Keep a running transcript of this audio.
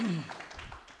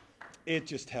It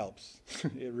just helps.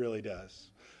 It really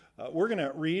does. We're going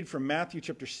to read from Matthew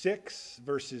chapter 6,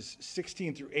 verses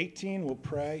 16 through 18. We'll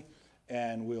pray,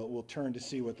 and we'll turn to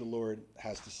see what the Lord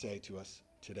has to say to us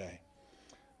today.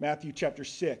 Matthew chapter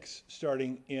 6,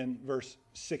 starting in verse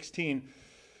 16.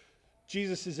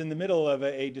 Jesus is in the middle of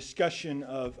a discussion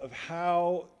of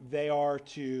how they are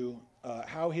to,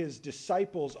 how his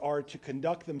disciples are to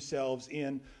conduct themselves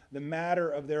in the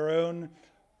matter of their own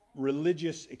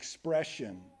religious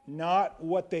expression. Not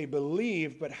what they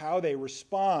believe, but how they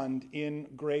respond in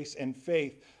grace and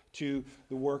faith to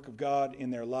the work of God in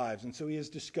their lives. And so he has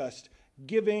discussed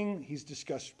giving, he's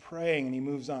discussed praying, and he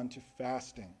moves on to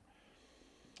fasting.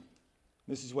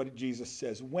 This is what Jesus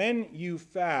says. When you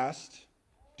fast,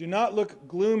 do not look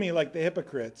gloomy like the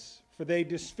hypocrites, for they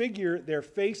disfigure their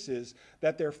faces,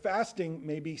 that their fasting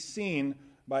may be seen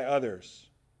by others.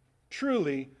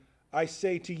 Truly, I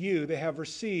say to you, they have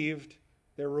received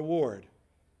their reward.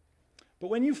 But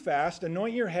when you fast,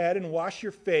 anoint your head and wash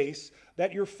your face,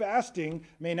 that your fasting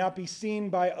may not be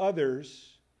seen by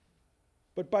others,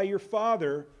 but by your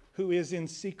Father who is in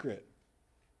secret.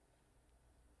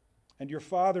 And your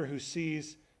Father who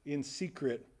sees in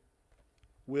secret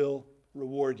will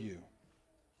reward you.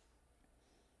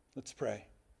 Let's pray.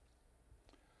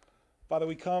 Father,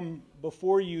 we come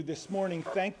before you this morning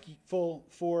thankful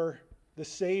for the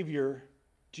Savior,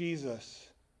 Jesus,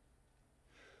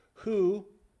 who,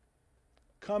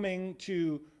 coming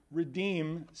to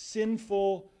redeem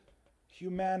sinful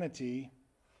humanity,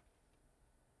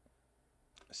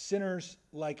 sinners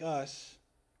like us,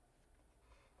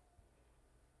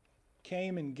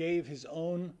 came and gave his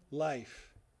own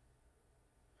life.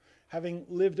 Having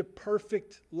lived a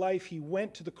perfect life, he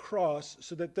went to the cross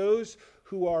so that those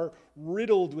who are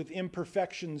riddled with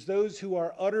imperfections, those who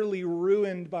are utterly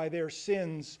ruined by their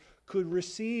sins, could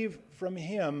receive from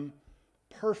him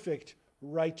perfect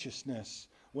righteousness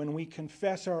when we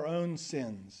confess our own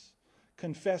sins,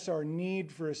 confess our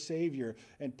need for a Savior,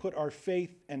 and put our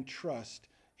faith and trust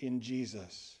in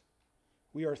Jesus.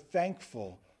 We are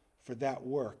thankful for that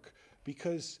work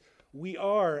because we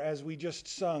are, as we just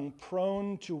sung,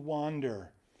 prone to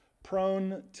wander,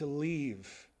 prone to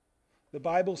leave. The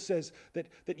Bible says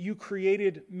that you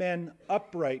created men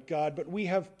upright, God, but we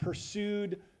have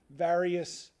pursued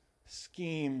various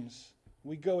schemes.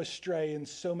 We go astray in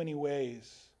so many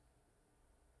ways.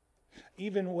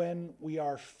 Even when we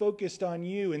are focused on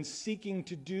you and seeking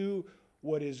to do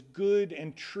what is good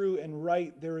and true and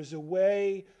right, there is a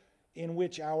way in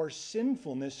which our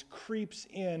sinfulness creeps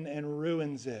in and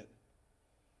ruins it.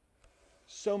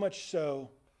 So much so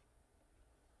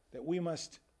that we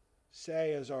must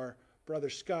say, as our brother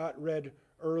Scott read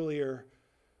earlier,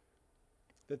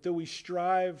 that though we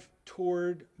strive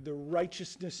toward the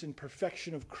righteousness and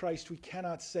perfection of Christ, we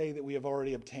cannot say that we have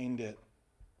already obtained it.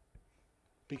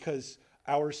 Because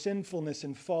our sinfulness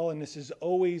and fallenness is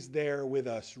always there with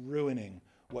us, ruining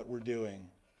what we're doing.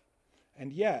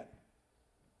 And yet,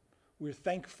 we're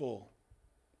thankful.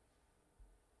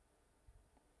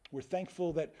 We're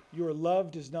thankful that your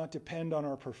love does not depend on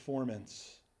our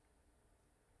performance,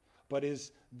 but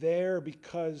is there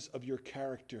because of your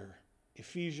character.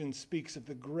 Ephesians speaks of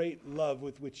the great love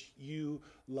with which you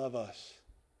love us.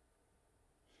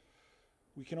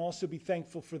 We can also be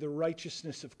thankful for the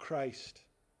righteousness of Christ,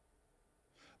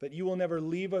 that you will never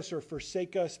leave us or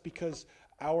forsake us, because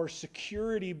our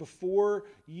security before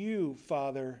you,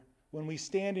 Father, when we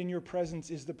stand in your presence,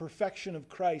 is the perfection of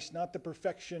Christ, not the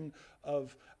perfection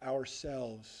of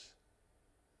ourselves.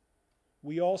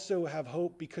 We also have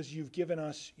hope because you've given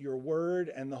us your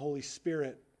word and the Holy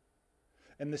Spirit.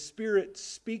 And the Spirit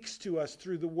speaks to us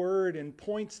through the word and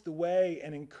points the way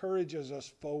and encourages us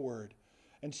forward.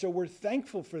 And so we're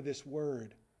thankful for this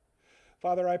word.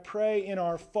 Father, I pray in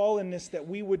our fallenness that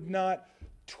we would not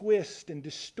twist and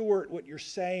distort what you're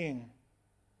saying,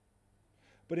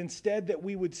 but instead that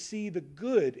we would see the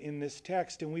good in this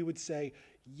text and we would say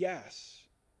yes,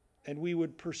 and we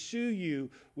would pursue you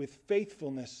with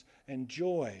faithfulness and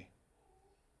joy,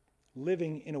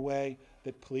 living in a way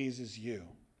that pleases you.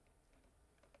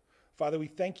 Father, we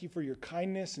thank you for your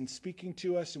kindness in speaking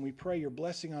to us, and we pray your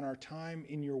blessing on our time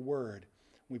in your word.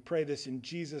 We pray this in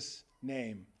Jesus'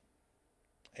 name.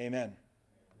 Amen.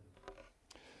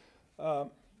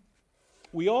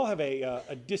 We all have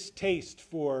a distaste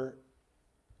for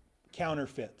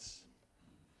counterfeits.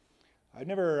 I've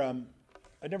never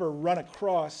run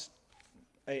across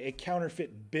a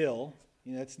counterfeit bill.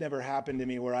 It's never happened to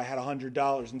me where I had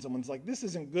 $100 and someone's like, "This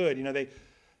isn't good."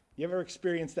 You ever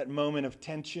experience that moment of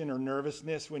tension or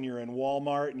nervousness when you're in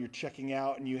Walmart and you're checking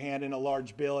out and you hand in a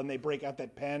large bill and they break out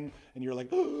that pen and you're like,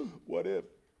 "Oh, what if?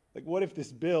 What if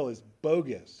this bill is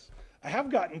bogus?" I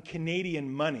have gotten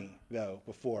Canadian money though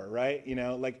before, right?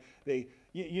 Like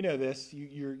you know this.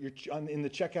 You're in the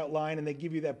checkout line and they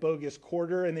give you that bogus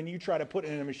quarter, and then you try to put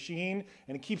it in a machine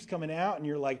and it keeps coming out, and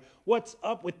you're like, "What's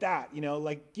up with that?"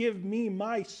 Like, give me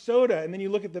my soda, and then you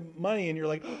look at the money and you're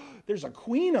like, oh, "There's a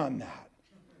queen on that."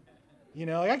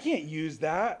 Like, I can't use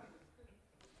that.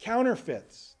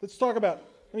 Counterfeits. Let's talk about.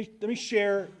 Let me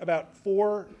share about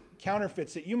 4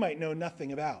 counterfeits that you might know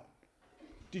nothing about.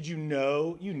 Did you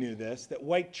knew this, that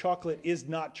white chocolate is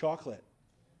not chocolate?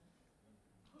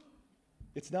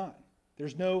 It's not.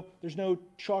 There's no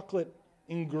chocolate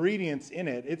ingredients in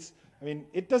it.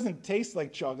 It doesn't taste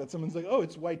like chocolate. Someone's like, "Oh,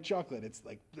 it's white chocolate." It's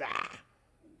like, blah.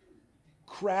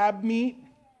 Crab meat.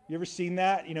 You ever seen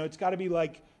that? It's got to be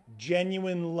like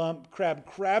genuine lump crab.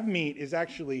 Crab meat is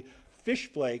actually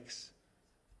fish flakes.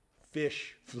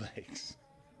 Fish flakes.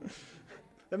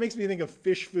 That makes me think of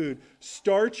fish food.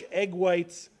 Starch, egg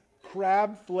whites,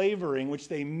 crab flavoring, which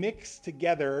they mix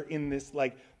together in this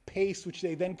like paste, which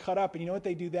they then cut up. And you know what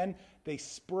they do then? They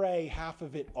spray half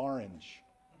of it orange.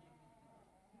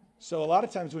 So a lot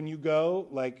of times when you go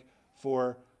like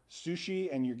for sushi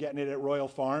and you're getting it at Royal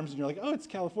Farms and you're like, "Oh, it's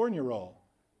California roll."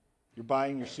 You're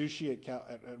buying your sushi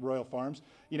at Royal Farms.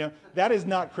 That is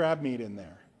not crab meat in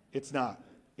there. It's not.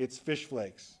 It's fish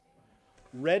flakes.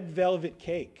 Red velvet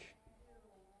cake.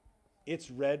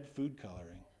 It's red food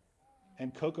coloring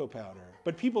and cocoa powder.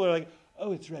 But people are like,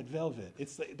 "Oh, it's red velvet."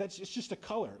 It's just a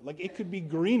color. Like, it could be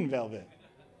green velvet.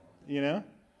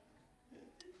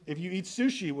 If you eat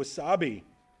sushi, wasabi,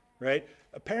 right?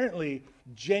 Apparently,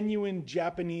 genuine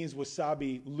Japanese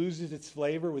wasabi loses its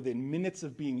flavor within minutes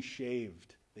of being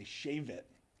shaved. They shave it.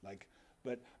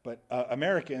 But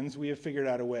Americans, we have figured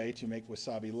out a way to make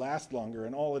wasabi last longer,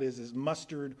 and all it is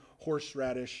mustard,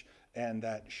 horseradish, and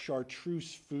that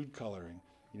chartreuse food coloring,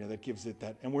 that gives it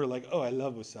that. And we're like, "Oh, I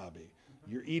love wasabi."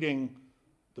 You're eating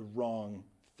the wrong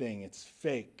thing. It's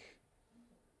fake.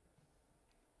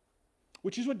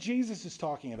 Which is what Jesus is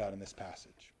talking about in this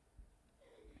passage.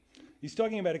 He's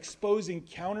talking about exposing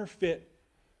counterfeit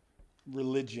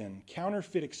religion,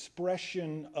 counterfeit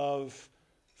expression of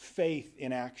faith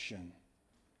in action.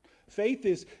 Faith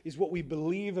is what we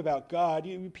believe about God.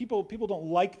 People don't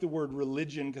like the word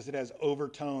religion because it has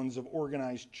overtones of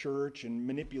organized church and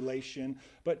manipulation.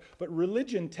 But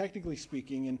religion, technically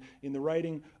speaking, in the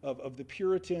writing of the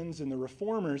Puritans and the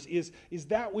Reformers, is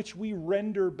that which we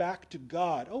render back to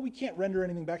God. Oh, we can't render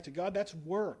anything back to God. That's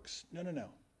works. No.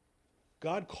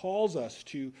 God calls us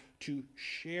to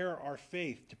share our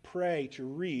faith, to pray, to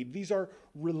read. These are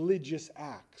religious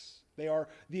acts. They are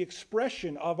the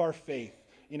expression of our faith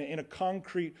in a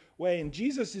concrete way. And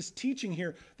Jesus is teaching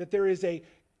here that there is a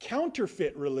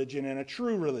counterfeit religion and a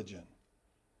true religion.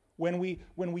 When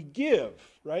we give,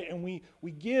 right, and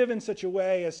we give in such a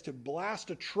way as to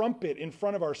blast a trumpet in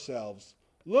front of ourselves.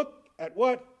 Look at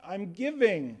what I'm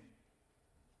giving.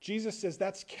 Jesus says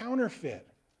that's counterfeit.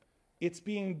 It's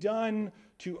being done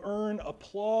to earn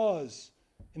applause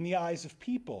in the eyes of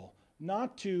people,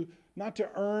 not to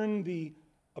earn the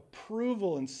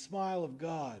approval and smile of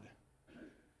God.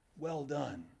 Well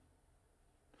done.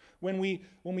 When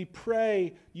we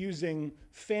pray using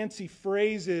fancy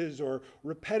phrases or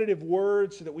repetitive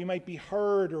words so that we might be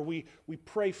heard, or we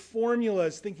pray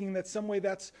formulas thinking that some way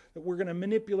that we're going to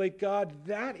manipulate God,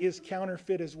 that is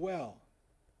counterfeit as well.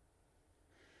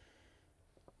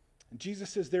 And Jesus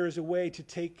says there is a way to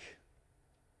take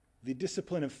the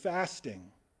discipline of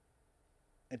fasting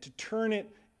and to turn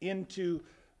it into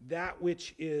that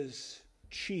which is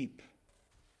cheap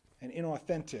and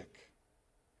inauthentic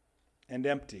and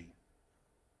empty.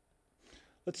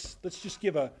 Let's just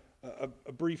give a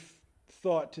brief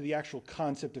thought to the actual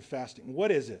concept of fasting.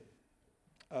 What is it?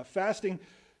 Fasting,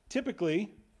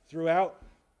 typically throughout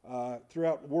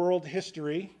world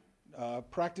history,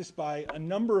 practiced by a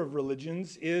number of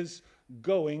religions, is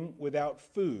going without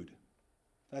food.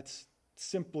 That's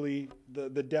simply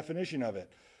the definition of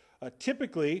it.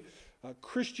 Typically,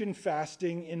 Christian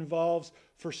fasting involves,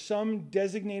 for some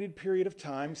designated period of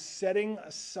time, setting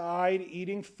aside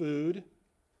eating food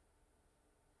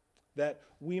that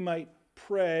we might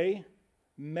pray,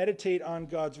 meditate on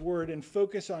God's word, and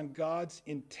focus on God's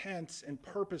intents and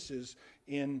purposes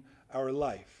in our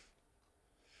life.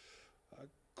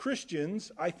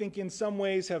 Christians, I think, in some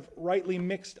ways have rightly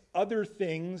mixed other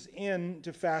things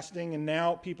into fasting, and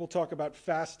now people talk about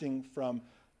fasting from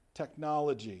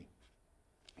technology.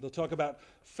 They'll talk about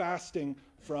fasting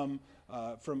from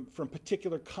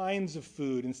particular kinds of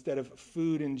food instead of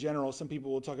food in general. Some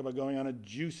people will talk about going on a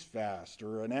juice fast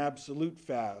or an absolute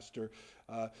fast. Or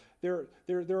there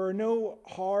are no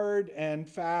hard and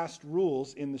fast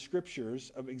rules in the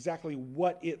scriptures of exactly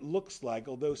what it looks like,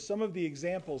 although some of the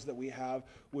examples that we have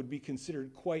would be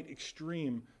considered quite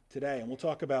extreme today. And we'll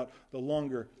talk about the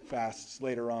longer fasts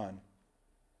later on.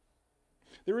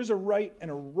 There is a right and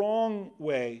a wrong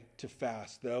way to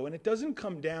fast, though, and it doesn't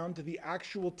come down to the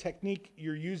actual technique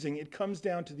you're using. It comes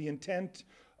down to the intent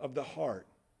of the heart.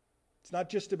 It's not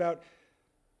just about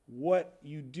what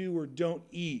you do or don't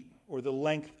eat or the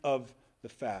length of the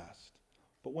fast.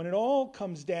 But when it all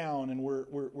comes down and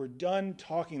we're done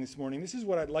talking this morning, this is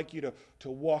what I'd like you to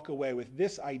walk away with,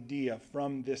 this idea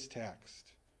from this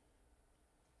text.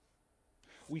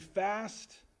 We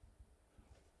fast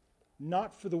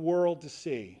not for the world to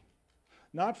see,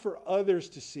 not for others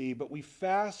to see, but we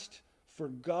fast for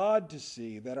God to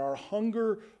see, that our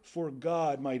hunger for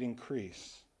God might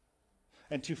increase,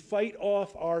 and to fight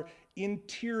off our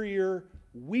interior,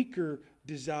 weaker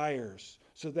desires,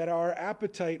 so that our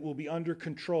appetite will be under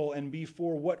control and be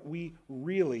for what we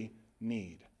really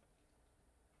need.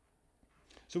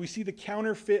 So we see the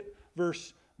counterfeit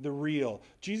versus the real.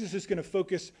 Jesus is going to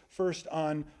focus first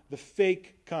on the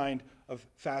fake kind of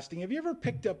fasting. Have you ever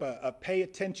picked up a pay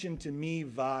attention to me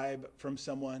vibe from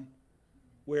someone?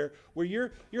 Where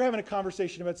you're having a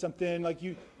conversation about something, like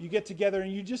you get together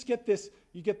and you just get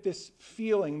this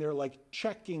feeling they're like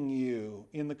checking you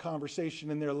in the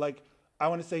conversation, and they're like, I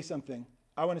want to say something.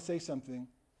 I want to say something.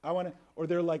 Or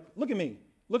they're like, look at me.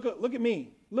 Look at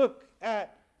me. Look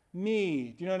at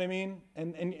me. Do you know what I mean?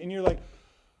 And you're like,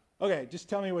 okay, just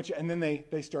tell me what you, and then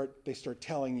they start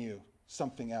telling you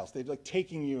something else. They're like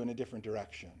taking you in a different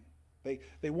direction.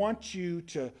 They want you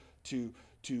to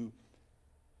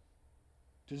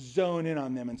zone in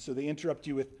on them, and so they interrupt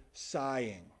you with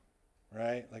sighing,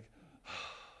 right? Like,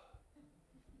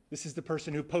 this is the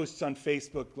person who posts on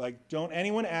Facebook, like, don't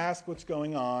anyone ask what's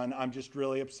going on, I'm just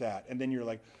really upset. And then you're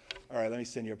like, all right, let me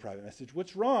send you a private message.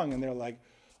 What's wrong? And they're like,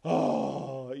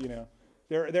 oh,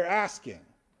 they're asking.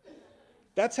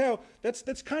 That's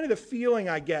kind of the feeling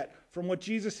I get from what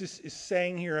Jesus is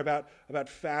saying here about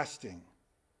fasting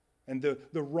and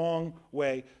the wrong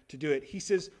way to do it. He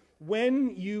says,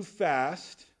 when you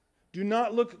fast, do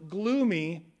not look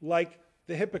gloomy like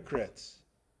the hypocrites.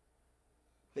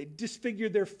 They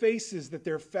disfigured their faces that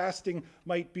their fasting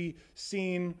might be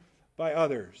seen by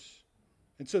others.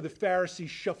 And so the Pharisee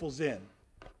shuffles in,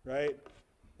 right?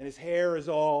 And his hair is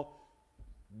all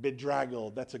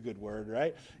bedraggled. That's a good word,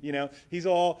 right? He's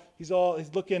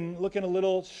looking a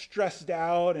little stressed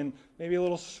out and maybe a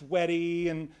little sweaty,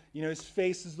 and his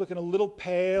face is looking a little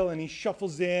pale, and he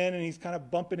shuffles in and he's kind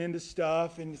of bumping into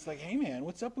stuff, and it's like, hey man,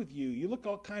 what's up with you? You look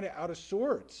all kind of out of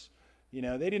sorts.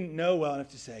 They didn't know well enough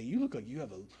to say, you look like you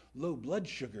have a low blood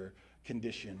sugar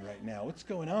condition right now. What's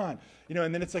going on?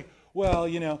 And then it's like, well,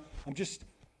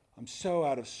 I'm so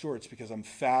out of sorts because I'm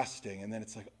fasting. And then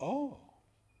it's like, oh,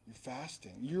 you're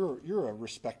fasting. You're a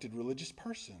respected religious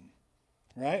person,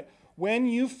 right? When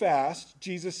you fast,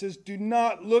 Jesus says, do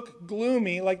not look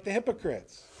gloomy like the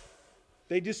hypocrites.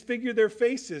 They disfigure their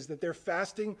faces that their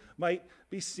fasting might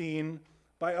be seen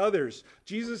by others.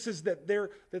 Jesus says that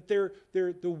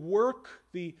the work,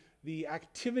 the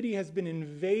activity has been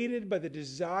invaded by the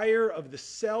desire of the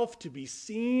self to be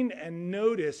seen and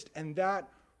noticed, and that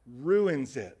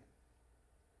ruins it.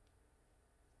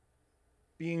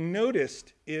 Being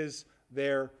noticed is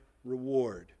their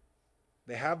reward.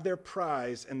 They have their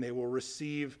prize, and they will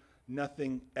receive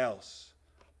nothing else.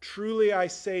 Truly I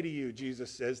say to you, Jesus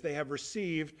says, they have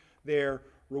received their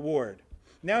reward.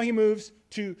 Now he moves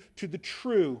to the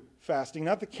true fasting,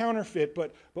 not the counterfeit,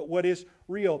 but what is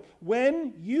real.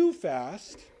 When you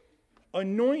fast,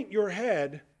 anoint your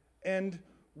head and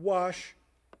wash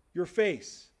your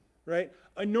face, right?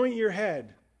 Anoint your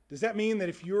head. Does that mean that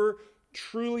if you're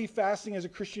truly fasting as a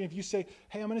Christian, if you say,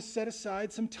 hey, I'm going to set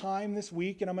aside some time this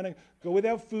week and I'm going to go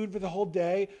without food for the whole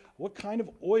day, what kind of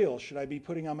oil should I be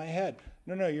putting on my head?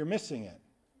 No, you're missing it.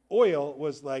 Oil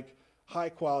was like high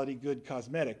quality, good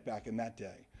cosmetic back in that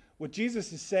day. What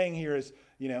Jesus is saying here is,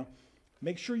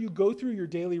 make sure you go through your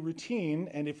daily routine,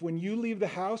 and if when you leave the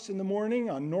house in the morning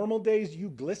on normal days you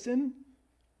glisten,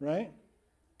 right?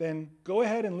 Then go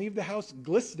ahead and leave the house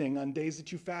glistening on days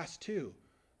that you fast too.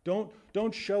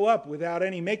 Don't show up without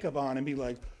any makeup on and be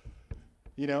like,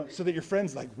 so that your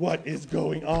friend's like, what is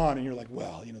going on? And you're like,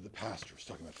 well, the pastor was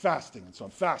talking about fasting, and so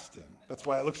I'm fasting. That's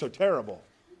why I look so terrible.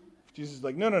 Jesus is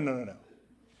like, no.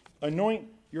 Anoint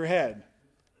your head.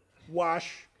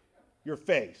 Wash your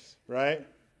face, right?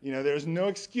 There's no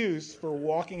excuse for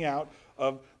walking out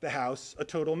of the house a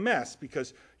total mess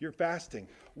because you're fasting.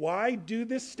 Why do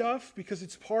this stuff? Because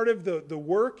it's part of the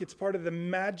work. It's part of the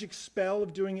magic spell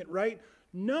of doing it right.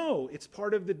 No, it's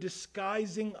part of the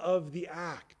disguising of the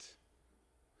act.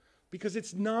 Because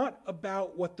it's not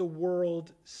about what the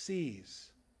world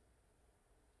sees.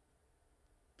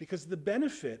 Because the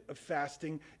benefit of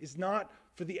fasting is not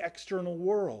for the external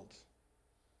world.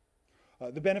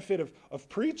 The benefit of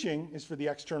preaching is for the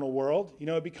external world.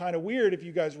 It'd be kind of weird if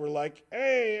you guys were like,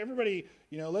 hey, everybody,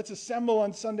 let's assemble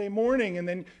on Sunday morning, and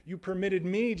then you permitted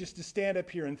me just to stand up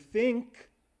here and think,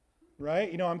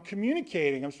 right? I'm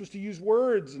communicating. I'm supposed to use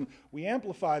words, and we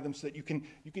amplify them so that you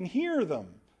can hear them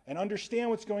and understand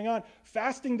what's going on.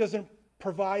 Fasting doesn't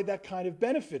provide that kind of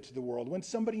benefit to the world. When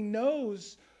somebody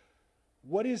knows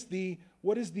what is the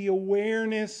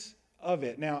awareness of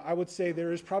it. Now, I would say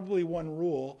there is probably one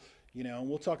rule, and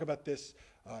we'll talk about this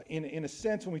in a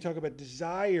sense when we talk about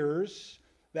desires,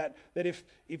 that if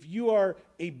you are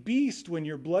a beast when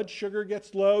your blood sugar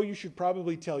gets low, you should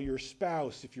probably tell your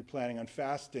spouse if you're planning on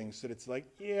fasting, so that it's like,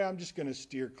 yeah, I'm just going to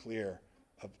steer clear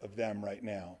of them right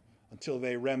now until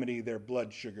they remedy their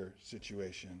blood sugar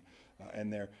situation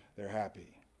and they're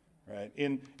happy. Right?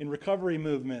 In recovery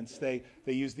movements, they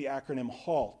use the acronym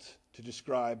HALT to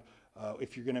describe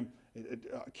if you're going to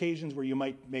occasions where you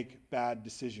might make bad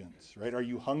decisions. Right? Are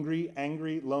you hungry,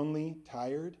 angry, lonely,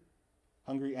 tired?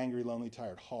 Hungry, angry, lonely,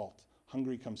 tired. HALT.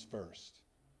 Hungry comes first.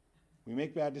 We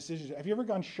make bad decisions. Have you ever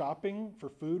gone shopping for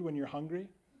food when you're hungry?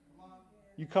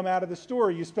 You come out of the store,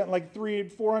 you spent like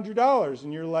 $300-400,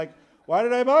 and you're like, why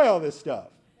did I buy all this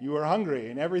stuff? You were hungry,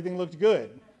 and everything looked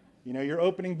good. You're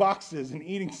opening boxes and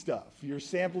eating stuff. You're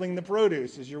sampling the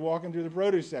produce as you're walking through the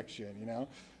produce section.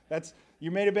 You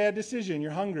made a bad decision.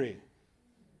 You're hungry.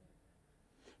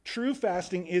 True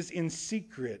fasting is in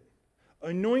secret.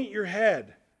 Anoint your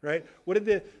head, right? What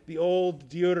did the old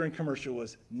deodorant commercial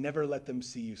was? Never let them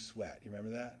see you sweat. You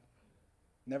remember that?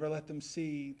 Never let them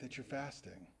see that you're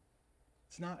fasting.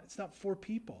 It's not for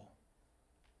people.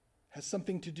 It has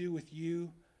something to do with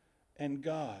you and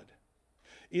God.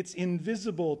 It's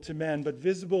invisible to men, but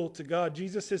visible to God.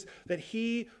 Jesus says that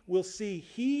he will see.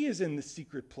 He is in the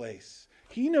secret place.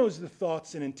 He knows the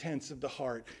thoughts and intents of the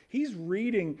heart. He's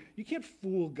reading. You can't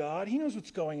fool God. He knows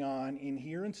what's going on in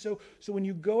here. And so when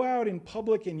you go out in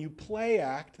public and you play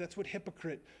act, that's what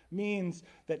hypocrite means,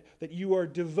 that you are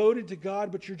devoted to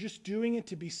God, but you're just doing it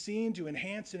to be seen, to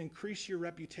enhance and increase your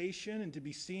reputation, and to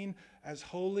be seen as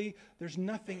holy. There's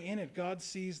nothing in it. God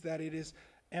sees that it is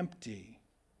empty.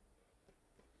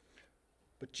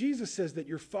 But Jesus says that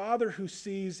your Father who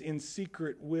sees in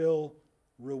secret will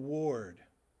reward.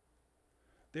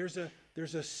 There's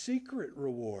a secret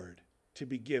reward to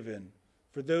be given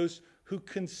for those who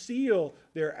conceal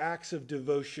their acts of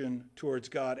devotion towards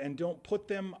God and don't put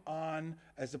them on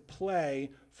as a play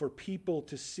for people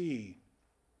to see,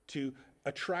 to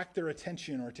attract their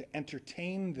attention or to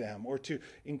entertain them or to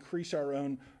increase our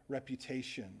own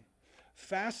reputation.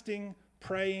 Fasting,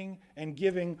 praying, and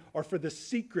giving are for the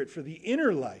secret, for the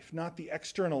inner life, not the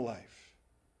external life.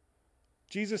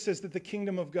 Jesus says that the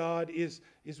kingdom of God is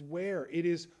where? It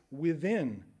is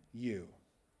within you.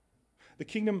 The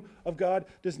kingdom of God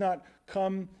does not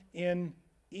come in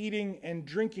eating and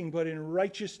drinking, but in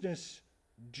righteousness,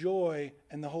 joy,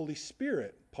 and the Holy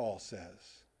Spirit, Paul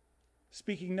says.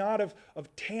 Speaking not of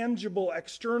tangible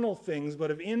external things,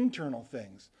 but of internal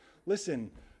things. Listen,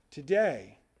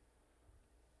 today,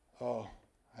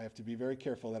 I have to be very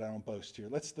careful that I don't boast here.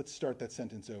 Let's start that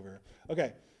sentence over.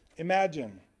 Okay,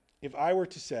 imagine if I were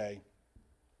to say,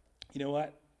 you know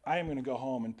what? I am going to go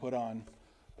home and put on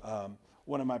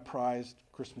one of my prized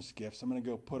Christmas gifts. I'm going to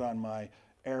go put on my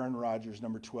Aaron Rodgers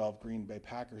number 12 Green Bay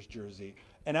Packers jersey.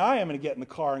 And I am going to get in the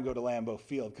car and go to Lambeau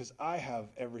Field because I have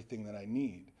everything that I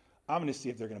need. I'm going to see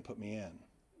if they're going to put me in.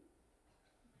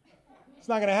 It's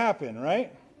not going to happen,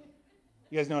 right?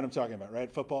 You guys know what I'm talking about,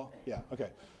 right? Football? Yeah, okay.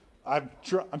 I'm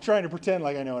trying to pretend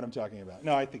like I know what I'm talking about.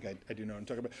 No, I think I do know what I'm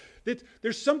talking about.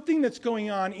 There's something that's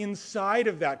going on inside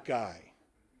of that guy,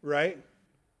 right?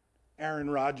 Aaron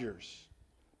Rodgers.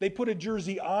 They put a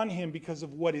jersey on him because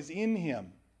of what is in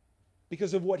him,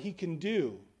 because of what he can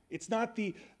do. It's not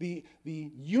the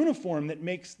uniform that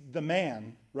makes the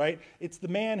man, right? It's the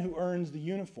man who earns the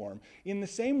uniform. In the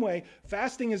same way,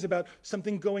 fasting is about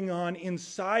something going on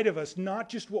inside of us, not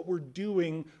just what we're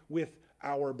doing with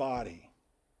our body.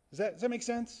 Does that make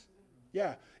sense?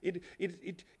 Yeah.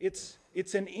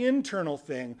 It's an internal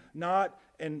thing, not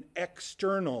an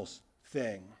external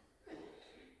thing.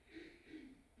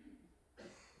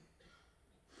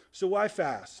 So why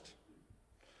fast?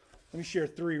 Let me share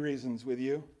 3 reasons with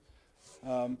you.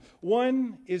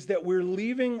 One is that we're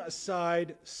leaving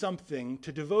aside something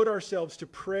to devote ourselves to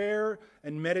prayer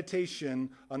and meditation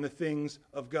on the things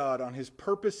of God, on his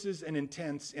purposes and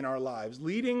intents in our lives.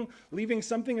 Leaving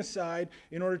something aside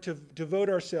in order to devote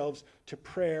ourselves to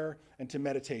prayer and to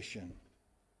meditation.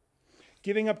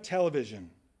 Giving up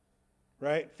television.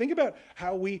 Right? Think about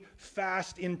how we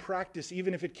fast in practice,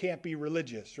 even if it can't be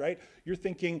religious, right? You're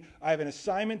thinking, I have an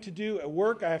assignment to do at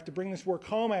work. I have to bring this work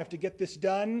home. I have to get this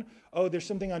done. Oh, there's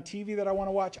something on TV that I want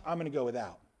to watch. I'm going to go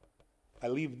without. I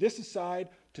leave this aside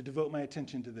to devote my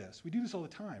attention to this. We do this all the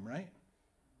time, right?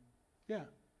 Yeah.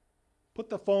 Put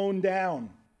the phone down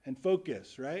and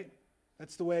focus, right?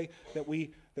 That's the way that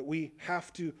we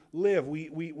have to live.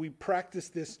 We practice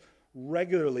this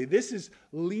regularly. This is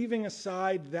leaving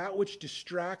aside that which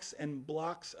distracts and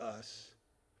blocks us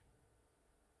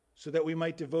so that we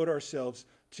might devote ourselves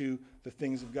to the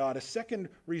things of God. A second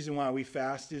reason why we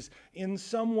fast is in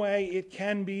some way it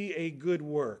can be a good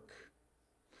work.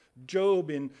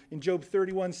 Job, in Job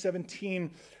 31:17,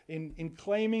 in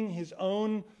claiming his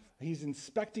own, he's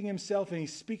inspecting himself and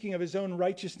he's speaking of his own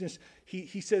righteousness.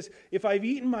 He says, if I've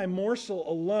eaten my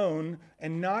morsel alone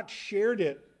and not shared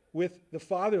it with the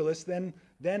fatherless, then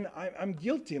I'm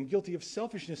guilty. I'm guilty of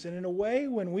selfishness. And in a way,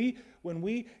 when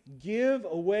we give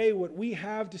away what we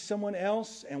have to someone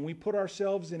else and we put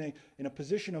ourselves in a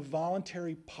position of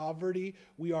voluntary poverty,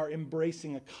 we are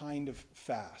embracing a kind of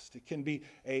fast. It can be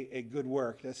a good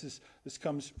work. This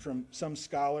comes from some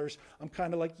scholars. I'm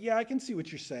kind of like, yeah, I can see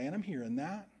what you're saying. I'm hearing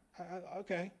that.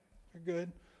 Okay, you're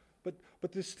good.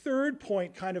 But this third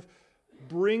point kind of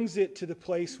brings it to the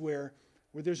place where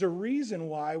there's a reason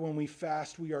why when we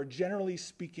fast, we are generally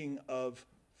speaking of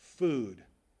food.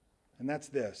 And that's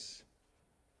this.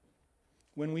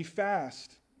 When we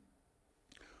fast,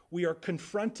 we are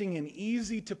confronting an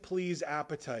easy-to-please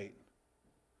appetite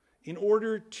in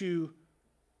order to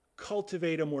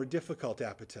cultivate a more difficult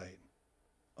appetite,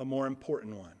 a more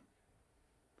important one.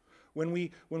 When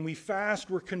we fast,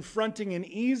 we're confronting an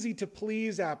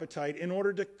easy-to-please appetite in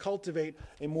order to cultivate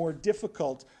a more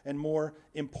difficult and more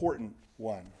important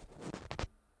one.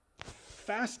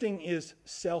 Fasting is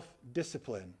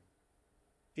self-discipline.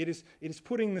 It is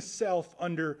putting the self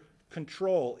under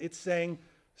control. It's saying,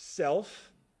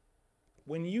 self,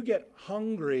 when you get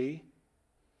hungry,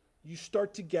 you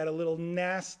start to get a little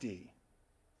nasty,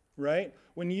 right?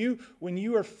 When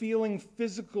you are feeling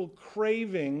physical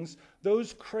cravings,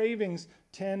 those cravings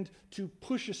tend to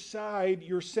push aside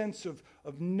your sense of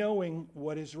knowing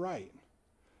what is right.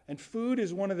 And food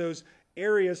is one of those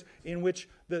areas in which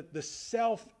the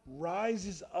self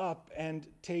rises up and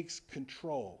takes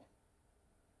control.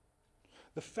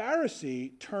 The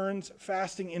Pharisee turns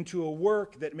fasting into a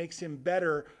work that makes him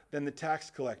better than the tax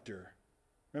collector.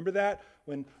 Remember that?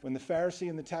 When the Pharisee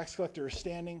and the tax collector are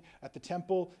standing at the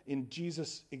temple in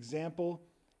Jesus' example,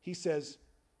 he says,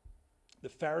 the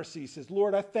Pharisee says,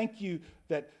 Lord, I thank you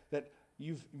that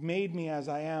you've made me as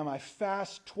I am. I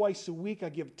fast twice a week. I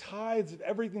give tithes of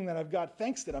everything that I've got.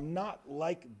 Thanks that I'm not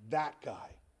like that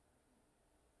guy.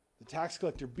 The tax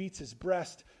collector beats his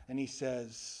breast and he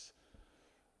says,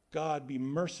 God, be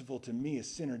merciful to me, a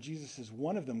sinner. Jesus says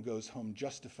one of them goes home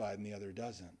justified and the other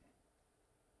doesn't.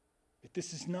 If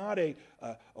this is not a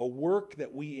work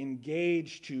that we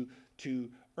engage to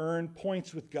earn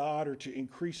points with God or to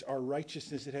increase our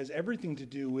righteousness, it has everything to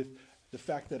do with the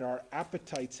fact that our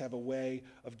appetites have a way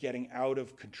of getting out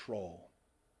of control.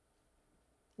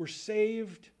 We're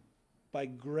saved by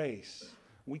grace.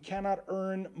 We cannot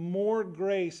earn more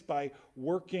grace by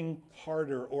working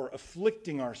harder or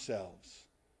afflicting ourselves.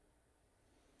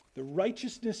 The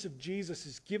righteousness of Jesus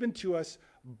is given to us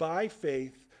by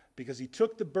faith because he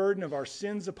took the burden of our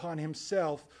sins upon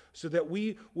himself so that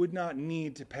we would not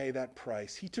need to pay that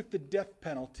price. He took the death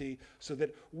penalty so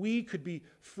that we could be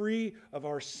free of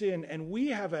our sin. And we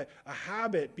have a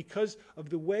habit, because of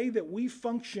the way that we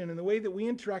function and the way that we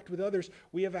interact with others,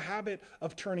 we have a habit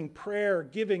of turning prayer,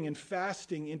 giving, and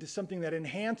fasting into something that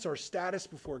enhance our status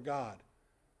before God,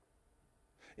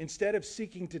 instead of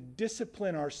seeking to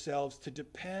discipline ourselves to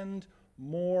depend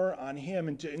more on him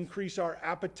and to increase our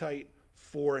appetite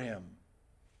for him.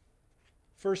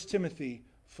 1 Timothy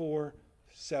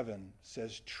 4:7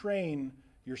 says, train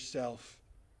yourself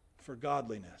for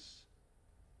godliness.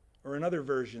 Or in other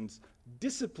versions,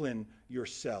 discipline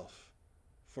yourself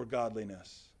for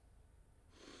godliness.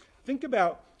 Think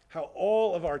about how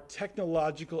all of our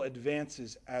technological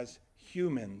advances as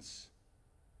humans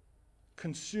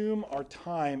consume our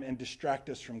time and distract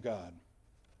us from God.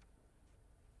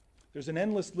 There's an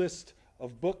endless list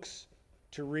of books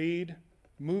to read,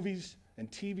 movies and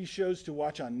TV shows to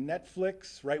watch on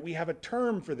Netflix, right? We have a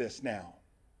term for this now.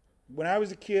 When I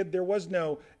was a kid, there was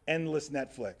no endless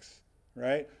Netflix,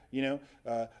 right?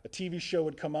 A TV show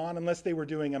would come on. Unless they were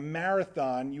doing a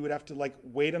marathon, you would have to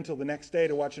wait until the next day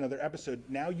to watch another episode.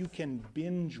 Now you can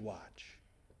binge watch,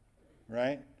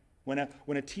 right? When a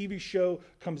TV show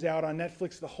comes out on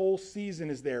Netflix, the whole season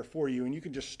is there for you, and you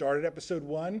can just start at episode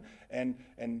 1 and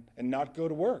not go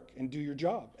to work and do your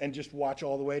job and just watch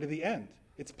all the way to the end.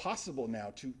 It's possible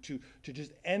now to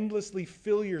just endlessly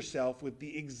fill yourself with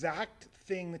the exact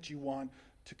thing that you want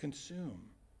to consume.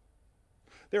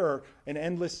 There are an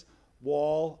endless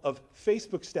wall of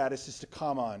Facebook statuses to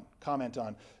comment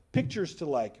on, pictures to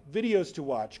like, videos to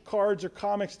watch, cards or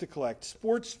comics to collect,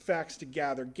 sports facts to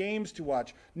gather, games to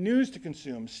watch, news to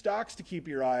consume, stocks to keep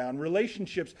your eye on,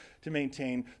 relationships to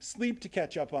maintain, sleep to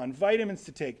catch up on, vitamins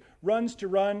to take, runs to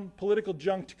run, political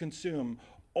junk to consume.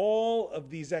 All of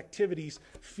these activities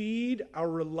feed our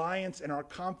reliance and our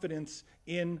confidence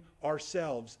in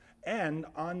ourselves. And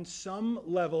on some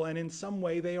level and in some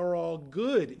way, they are all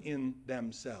good in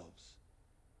themselves.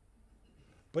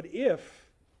 But if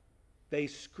they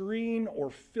screen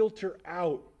or filter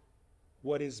out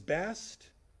what is best,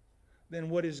 then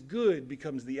what is good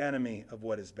becomes the enemy of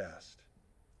what is best.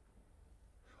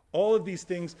 All of these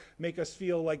things make us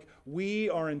feel like we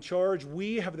are in charge,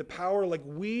 we have the power, like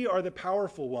we are the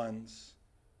powerful ones.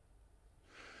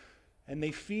 And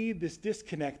they feed this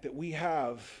disconnect that we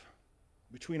have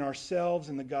between ourselves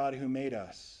and the God who made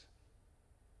us.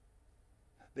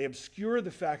 They obscure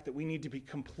the fact that we need to be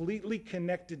completely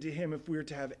connected to Him if we are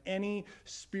to have any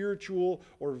spiritual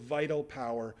or vital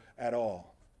power at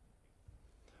all.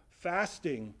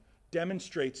 Fasting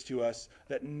demonstrates to us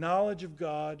that knowledge of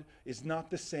God is not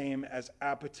the same as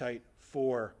appetite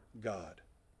for God.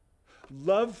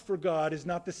 Love for God is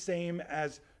not the same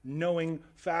as knowing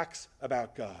facts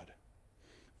about God.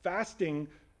 Fasting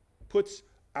puts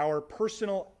our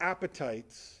personal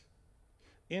appetites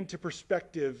into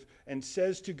perspective and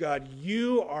says to God,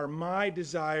 you are my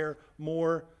desire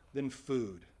more than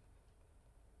food.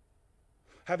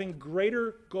 Having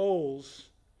greater goals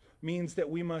means that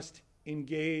we must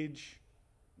engage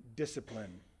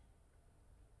discipline.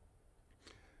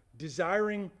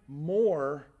 Desiring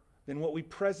more than what we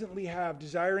presently have,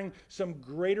 desiring some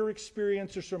greater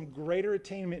experience or some greater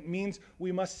attainment, means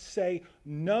we must say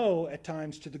no at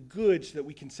times to the good so that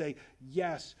we can say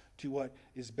yes to what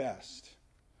is best.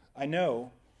 I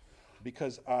know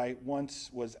because I once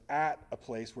was at a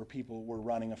place where people were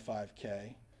running a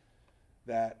 5K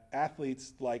that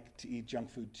athletes like to eat junk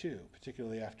food too,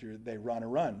 particularly after they run a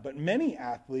run. But many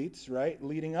athletes, right,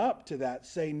 leading up to that,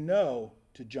 say no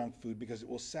to junk food because it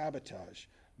will sabotage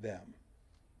them.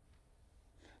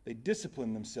 They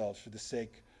discipline themselves for the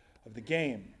sake of the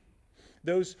game.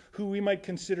 Those who we might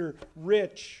consider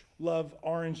rich love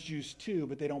orange juice too,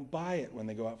 but they don't buy it when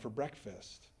they go out for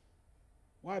breakfast.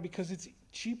 Why? Because it's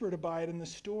cheaper to buy it in the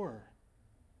store.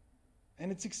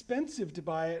 And it's expensive to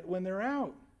buy it when they're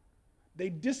out. They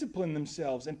discipline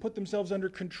themselves and put themselves under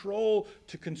control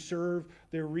to conserve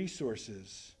their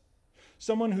resources.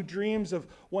 Someone who dreams of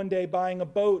one day buying a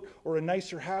boat or a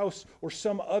nicer house or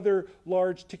some other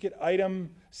large ticket item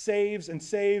saves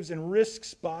and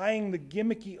risks buying the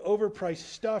gimmicky overpriced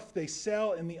stuff they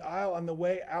sell in the aisle on the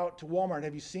way out to Walmart.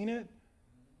 Have you seen it?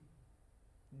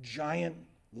 Giant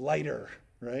lighter,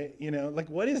 right?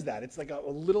 What is that? It's like a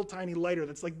little tiny lighter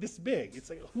that's like this big.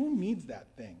 It's like, who needs that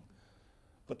thing?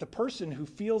 But the person who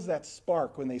feels that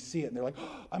spark when they see it, and they're like,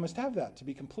 oh, I must have that to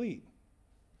be complete.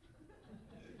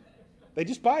 They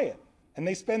just buy it, and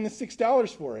they spend the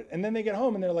 $6 for it. And then they get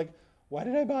home, and they're like, why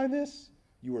did I buy this?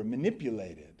 You were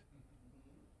manipulated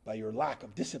by your lack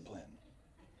of discipline.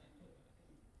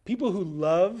 People who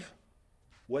love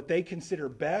what they consider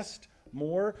best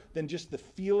more than just the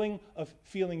feeling of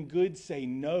feeling good say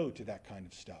no to that kind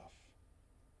of stuff.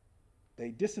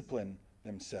 They discipline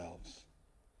themselves.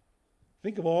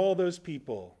 Think of all those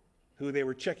people who they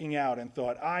were checking out and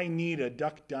thought, I need a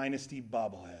Duck Dynasty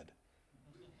bobblehead.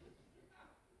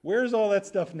 Where's all that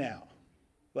stuff now?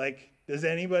 Does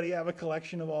anybody have a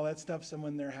collection of all that stuff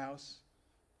somewhere in their house?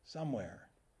 Somewhere.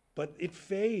 But it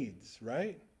fades,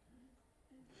 right?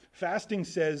 Fasting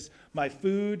says, my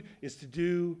food is to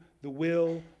do the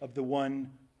will of the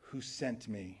one who sent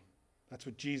me. That's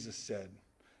what Jesus said.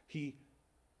 He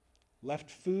left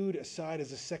food aside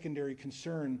as a secondary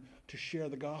concern to share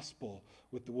the gospel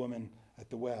with the woman at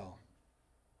the well.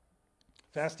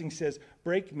 Fasting says,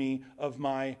 break me of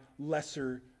my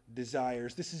lesser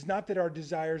desires. This is not that our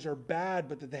desires are bad,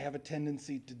 but that they have a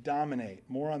tendency to dominate.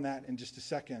 More on that in just a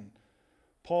second.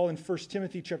 Paul in 1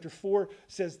 Timothy chapter 4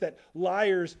 says that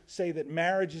liars say that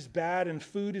marriage is bad and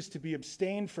food is to be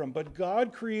abstained from, but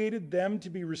God created them to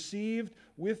be received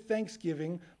with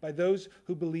thanksgiving by those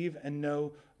who believe and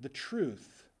know the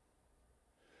truth.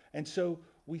 And so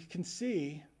we can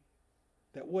see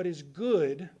that what is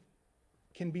good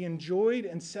can be enjoyed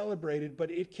and celebrated, but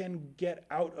it can get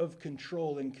out of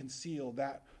control and conceal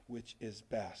that which is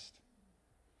best.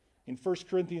 In 1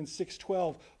 Corinthians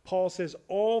 6:12, Paul says,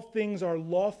 all things are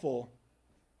lawful,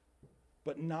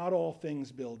 but not all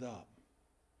things build up.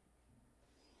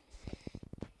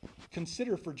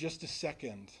 Consider for just a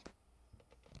second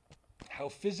how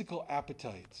physical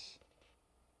appetites,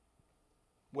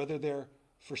 whether they're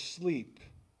for sleep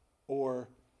or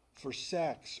for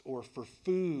sex or for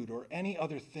food or any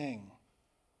other thing,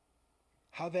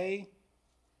 how they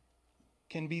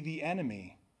can be the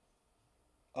enemy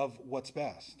of what's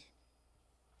best.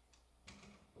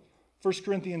 1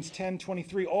 Corinthians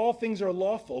 10:23, all things are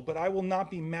lawful, but I will not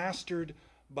be mastered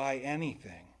by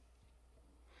anything.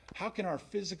 How can our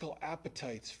physical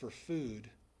appetites for food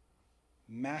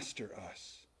master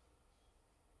us?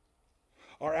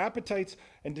 Our appetites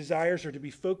and desires are to be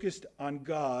focused on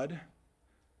God,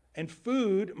 and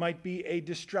food might be a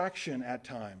distraction at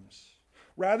times.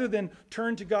 Rather than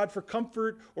turn to God for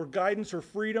comfort or guidance or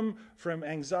freedom from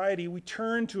anxiety, we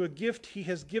turn to a gift he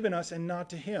has given us and not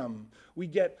to him. We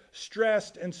get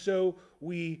stressed, and so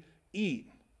we eat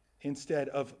instead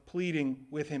of pleading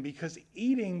with him, because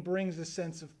eating brings a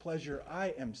sense of pleasure.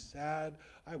 I am sad.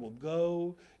 I will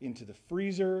go into the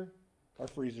freezer. Our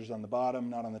freezer's on the bottom,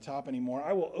 not on the top anymore.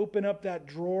 I will open up that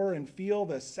drawer and feel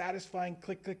the satisfying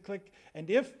click, click, click. And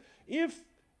if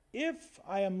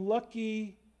I am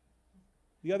lucky,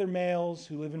 the other males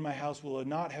who live in my house will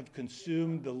not have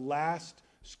consumed the last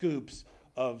scoops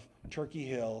of Turkey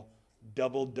Hill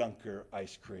Double Dunker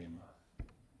ice cream.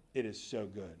 It is so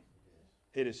good.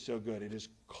 It is so good. It is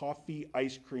coffee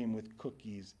ice cream with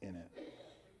cookies in it.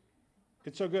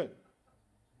 It's so good.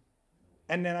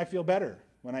 And then I feel better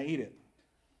when I eat it,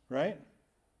 right?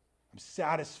 I'm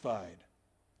satisfied.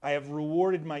 I have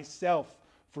rewarded myself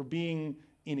for being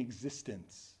in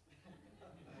existence.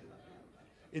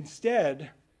 Instead,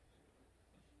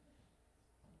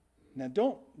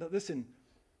 listen,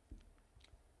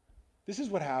 this is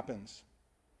what happens.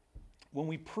 When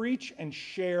we preach and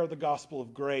share the gospel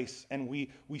of grace and we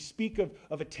speak of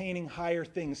attaining higher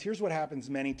things, here's what happens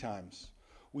many times.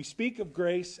 We speak of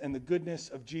grace and the goodness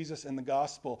of Jesus and the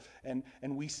gospel, and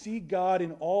we see God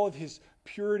in all of his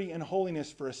purity and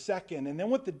holiness for a second. And then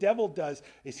what the devil does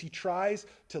is he tries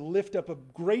to lift up a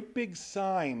great big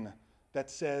sign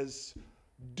that says,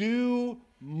 do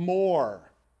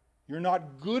more. You're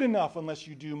not good enough unless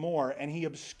you do more. And he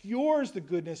obscures the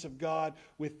goodness of God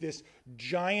with this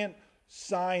giant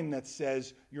sign that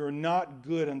says, you're not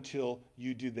good until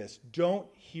you do this. Don't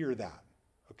hear that,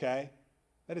 okay?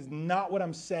 That is not what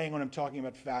I'm saying when I'm talking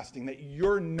about fasting, that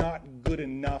you're not good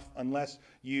enough unless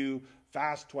you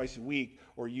fast twice a week,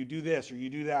 or you do this, or you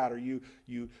do that, or you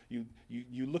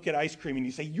look at ice cream and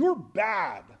you say, you're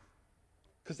bad.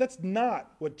 Because that's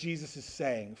not what Jesus is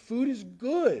saying. Food is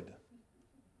good.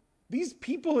 These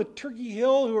people at Turkey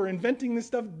Hill who are inventing this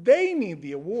stuff, they need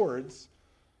the awards.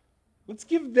 Let's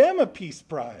give them a peace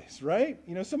prize, right?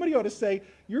 Somebody ought to say,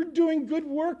 you're doing good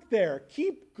work there.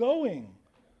 Keep going.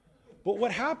 But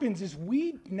what happens is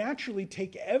we naturally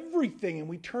take everything and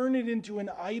we turn it into an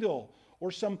idol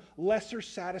or some lesser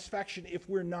satisfaction if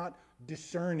we're not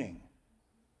discerning.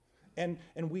 And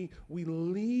we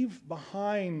leave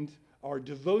behind our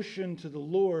devotion to the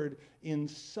Lord in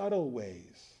subtle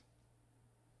ways.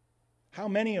 How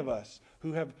many of us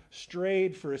who have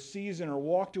strayed for a season or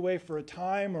walked away for a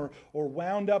time or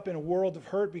wound up in a world of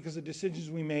hurt because of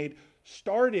decisions we made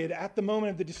started at the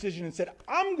moment of the decision and said,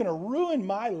 I'm going to ruin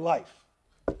my life?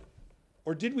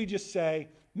 Or did we just say,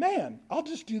 man, I'll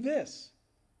just do this,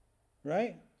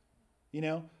 right?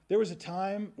 There was a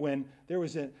time when there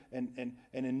was an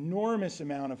enormous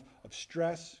amount of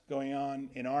stress going on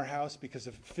in our house because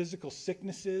of physical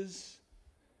sicknesses.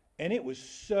 And it was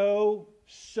so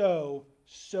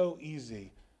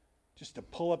easy just to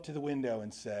pull up to the window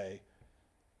and say,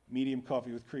 medium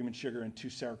coffee with cream and sugar and 2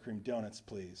 sour cream donuts,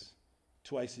 please,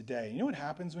 twice a day. You know what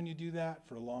happens when you do that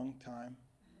for a long time?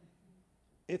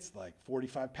 It's like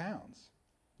 45 pounds.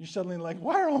 You're suddenly like,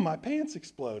 why are all my pants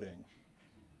exploding?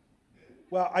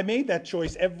 Well, I made that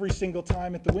choice every single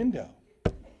time at the window.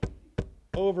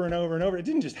 Over and over and over. It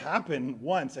didn't just happen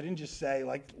once. I didn't just say,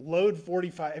 load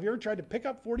 45. Have you ever tried to pick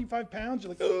up 45 pounds? You're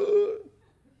like, ugh.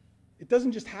 It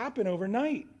doesn't just happen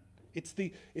overnight. It's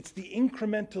the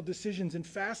incremental decisions. And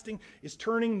fasting is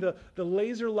turning the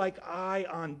laser-like eye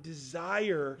on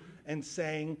desire and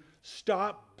saying,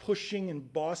 stop pushing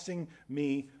and bossing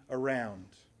me around.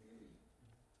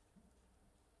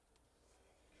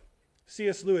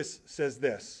 C.S. Lewis says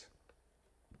this: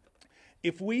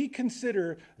 if we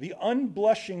consider the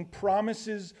unblushing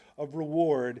promises of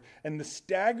reward and the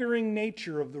staggering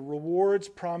nature of the rewards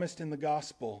promised in the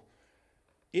gospel,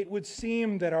 it would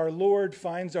seem that our Lord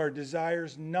finds our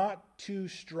desires not too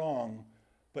strong,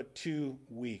 but too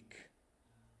weak.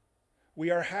 We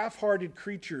are half-hearted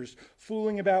creatures,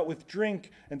 fooling about with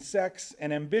drink and sex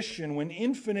and ambition when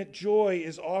infinite joy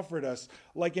is offered us,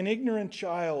 like an ignorant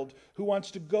child who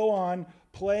wants to go on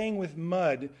playing with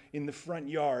mud in the front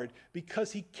yard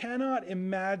because he cannot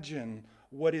imagine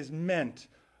what is meant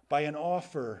by an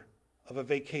offer of a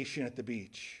vacation at the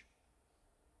beach.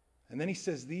 And then he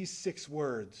says these 6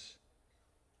 words: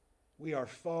 we are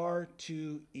far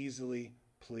too easily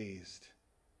pleased.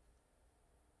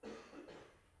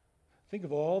 Think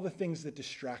of all the things that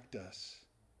distract us.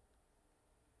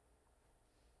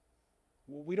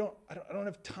 Well, I don't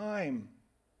have time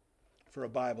for a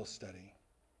Bible study.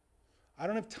 I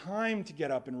don't have time to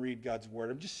get up and read God's word.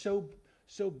 I'm just so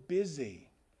busy.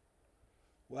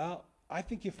 Well, I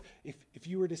think if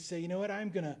you were to say, you know what, I'm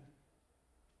gonna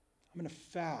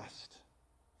fast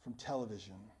from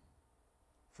television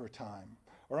for a time,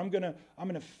 or I'm gonna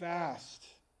fast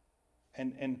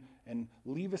and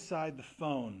leave aside the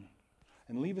phone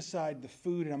and leave aside the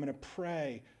food, and I'm going to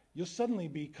pray, you'll suddenly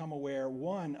become aware,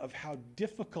 one, of how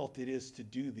difficult it is to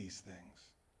do these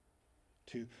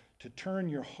things, to turn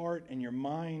your heart and your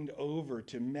mind over,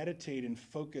 to meditate and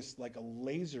focus like a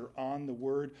laser on the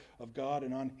Word of God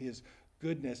and on His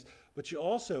goodness. But you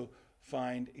also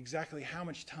find exactly how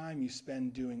much time you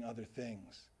spend doing other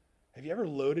things. Have you ever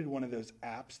loaded one of those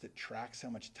apps that tracks how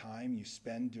much time you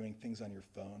spend doing things on your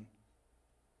phone?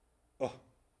 Oh,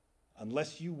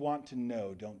 unless you want to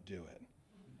know, don't do it.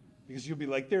 Because you'll be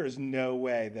like, there is no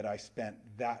way that I spent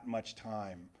that much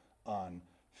time on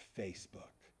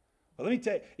Facebook. But let me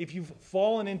tell you, if you've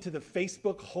fallen into the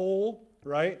Facebook hole,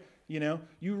 right,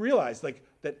 you realize like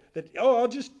that, I'll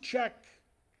just check,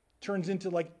 turns into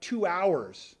like 2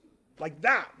 hours. Like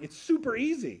that. It's super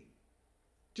easy.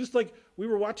 Just like we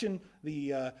were watching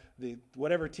the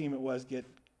whatever team it was get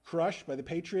crushed by the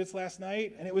Patriots last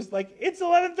night, and it was like, it's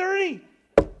 11:30.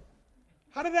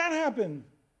 How did that happen?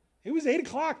 It was 8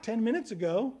 o'clock 10 minutes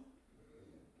ago.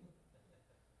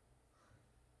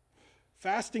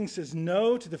 Fasting says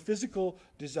no to the physical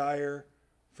desire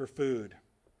for food.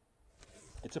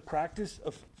 It's a practice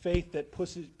of faith that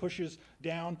pushes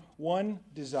down one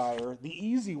desire, the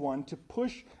easy one, to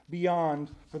push beyond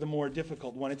for the more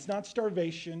difficult one. It's not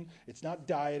starvation, it's not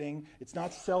dieting, it's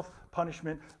not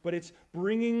self-punishment, but it's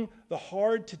bringing the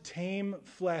hard-to-tame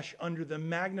flesh under the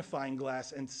magnifying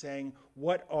glass and saying,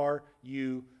 what are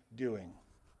you doing?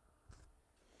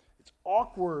 It's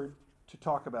awkward to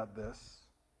talk about this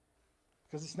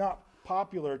because it's not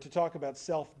popular to talk about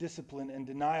self-discipline and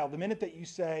denial. The minute that you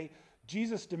say,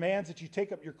 Jesus demands that you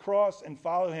take up your cross and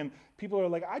follow him, people are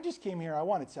like, I just came here, I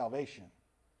wanted salvation.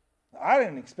 I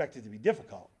didn't expect it to be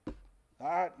difficult.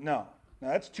 No,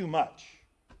 that's too much.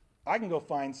 I can go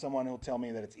find someone who'll tell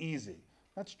me that it's easy.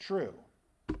 That's true.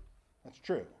 That's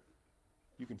true.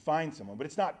 You can find someone, but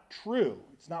it's not true.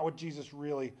 It's not what Jesus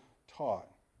really taught.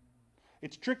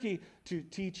 It's tricky to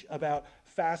teach about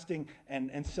fasting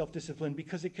and self-discipline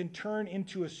because it can turn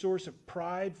into a source of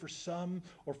pride for some,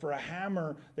 or for a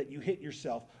hammer that you hit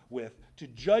yourself with to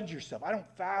judge yourself. I don't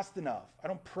fast enough. I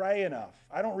don't pray enough.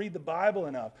 I don't read the Bible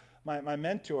enough. My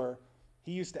mentor,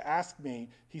 he used to ask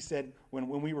me, he said, when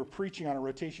we were preaching on a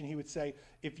rotation, he would say,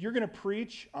 if you're going to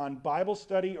preach on Bible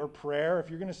study or prayer,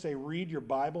 if you're going to say read your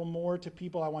Bible more to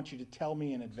people, I want you to tell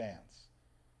me in advance.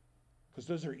 Because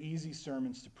those are easy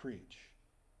sermons to preach.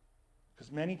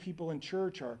 Because many people in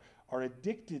church are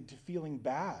addicted to feeling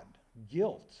bad,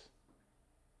 guilt.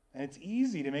 And it's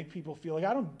easy to make people feel like,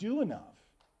 I don't do enough.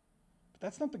 But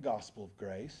that's not the gospel of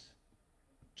grace.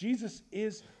 Jesus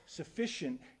is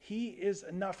sufficient. He is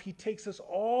enough. He takes us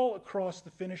all across the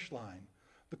finish line.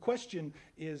 The question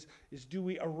is do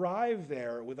we arrive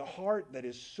there with a heart that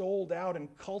is sold out and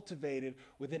cultivated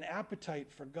with an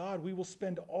appetite for God? We will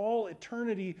spend all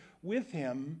eternity with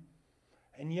him.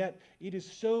 And yet, it is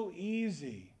so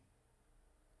easy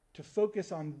to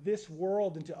focus on this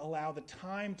world and to allow the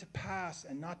time to pass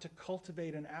and not to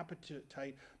cultivate an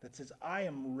appetite that says, I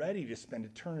am ready to spend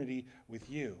eternity with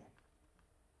you.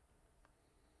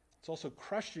 It's also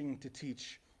crushing to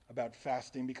teach about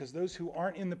fasting because those who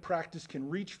aren't in the practice can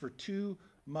reach for too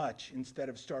much instead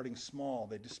of starting small.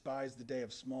 They despise the day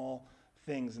of small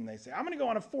things, and they say, I'm going to go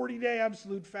on a 40-day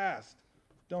absolute fast.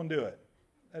 Don't do it.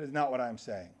 That is not what I'm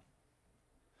saying.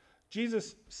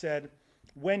 Jesus said,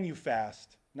 when you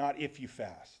fast, not if you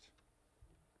fast.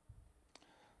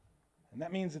 And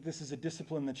that means that this is a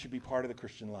discipline that should be part of the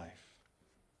Christian life.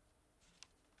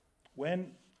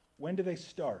 When do they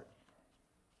start?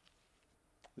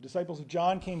 The disciples of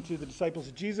John came to the disciples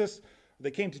of Jesus,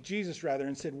 they came to Jesus rather,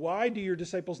 and said, why do your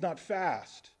disciples not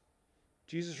fast?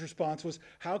 Jesus' response was,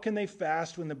 how can they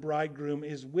fast when the bridegroom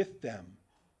is with them?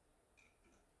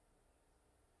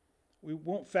 We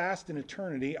won't fast in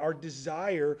eternity. Our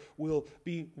desire will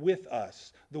be with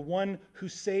us. The one who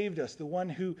saved us, the one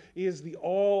who is the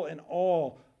all in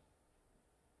all,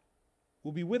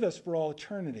 will be with us for all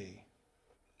eternity.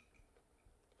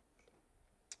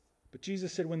 But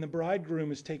Jesus said, when the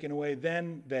bridegroom is taken away,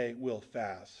 then they will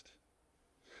fast.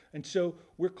 And so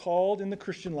we're called in the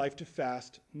Christian life to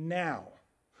fast now.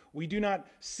 We do not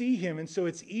see him, and so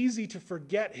it's easy to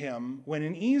forget him when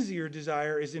an easier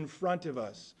desire is in front of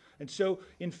us. And so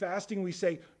in fasting, we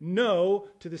say no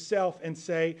to the self and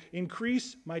say,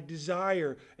 increase my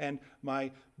desire and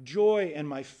my joy and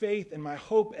my faith and my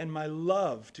hope and my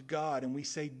love to God. And we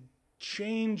say,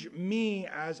 change me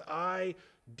as I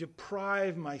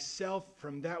deprive myself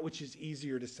from that which is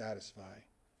easier to satisfy.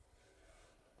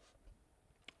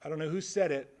 I don't know who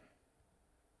said it,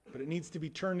 but it needs to be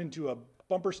turned into a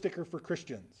bumper sticker for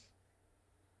Christians.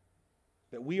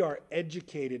 That we are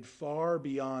educated far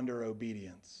beyond our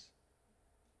obedience.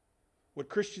 What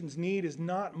Christians need is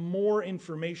not more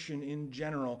information in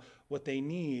general. What they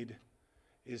need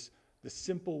is the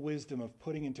simple wisdom of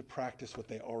putting into practice what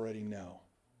they already know.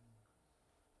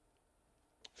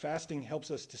 Fasting helps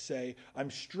us to say,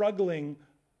 I'm struggling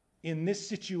in this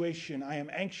situation. I am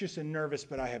anxious and nervous,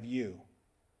 but I have you.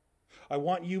 I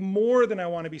want you more than I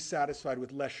want to be satisfied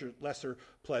with lesser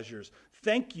pleasures.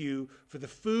 Thank you for the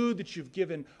food that you've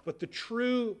given, but the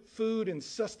true food and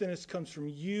sustenance comes from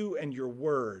you and your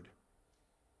word.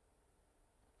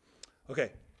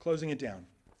 Okay, closing it down.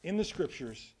 In the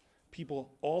scriptures,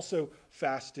 people also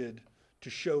fasted to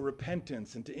show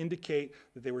repentance and to indicate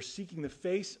that they were seeking the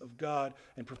face of God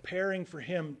and preparing for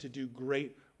him to do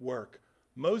great work.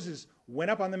 Moses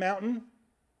went up on the mountain,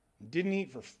 didn't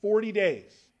eat for 40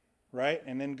 days, right?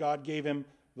 And then God gave him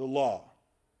the law.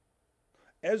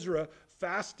 Ezra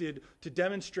fasted to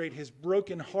demonstrate his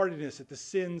brokenheartedness at the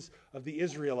sins of the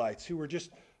Israelites who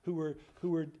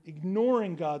were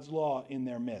ignoring God's law in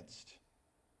their midst.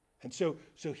 And so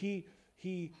he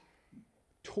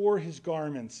tore his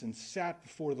garments and sat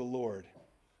before the Lord.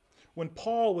 When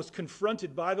Paul was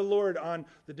confronted by the Lord on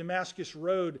the Damascus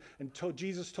road and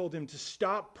Jesus told him to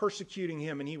stop persecuting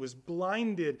him and he was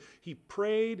blinded, he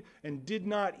prayed and did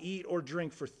not eat or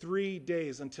drink for 3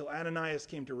 days until Ananias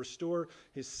came to restore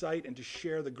his sight and to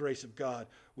share the grace of God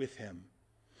with him.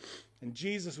 And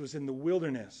Jesus was in the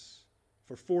wilderness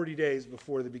for 40 days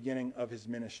before the beginning of his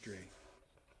ministry.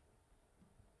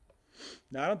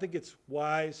 Now, I don't think it's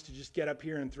wise to just get up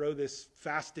here and throw this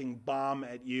fasting bomb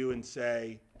at you and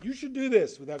say, you should do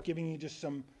this, without giving you just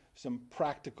some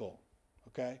practical,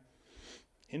 okay?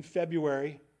 In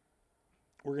February,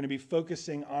 we're going to be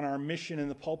focusing on our mission in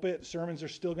the pulpit. Sermons are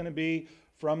still going to be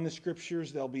from the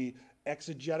scriptures. They'll be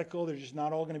exegetical. They're just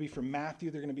not all going to be from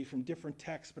Matthew. They're going to be from different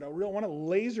texts. But I really want to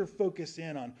laser focus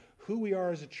in on who we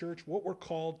are as a church, what we're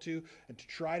called to, and to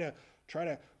try to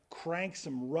crank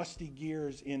some rusty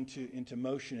gears into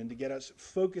motion and to get us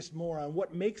focused more on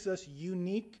what makes us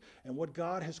unique and what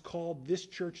God has called this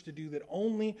church to do that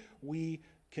only we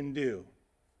can do.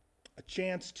 A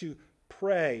chance to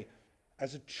pray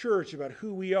as a church about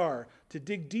who we are, to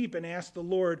dig deep and ask the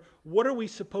Lord, what are we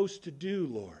supposed to do,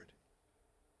 Lord,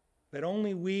 that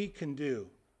only we can do?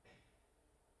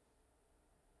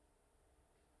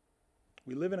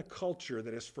 We live in a culture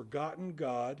that has forgotten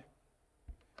God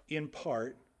in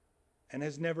part and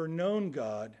has never known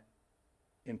God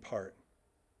in part.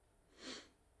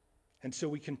 And so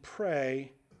we can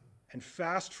pray and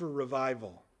fast for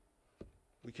revival.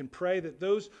 We can pray that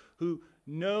those who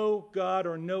know God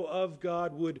or know of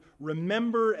God would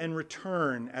remember and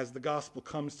return as the gospel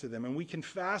comes to them. And we can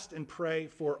fast and pray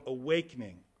for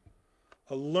awakening,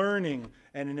 a learning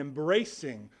and an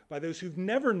embracing by those who've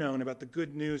never known about the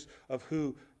good news of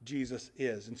who Jesus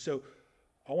is. And so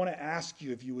I want to ask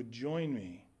you if you would join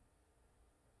me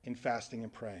in fasting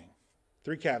and praying.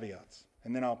 3 caveats,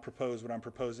 and then I'll propose what I'm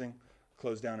proposing,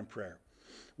 close down in prayer.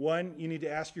 One, you need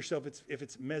to ask yourself if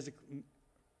it's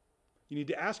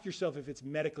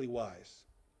medically wise.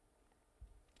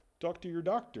 Talk to your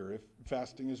doctor if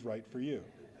fasting is right for you.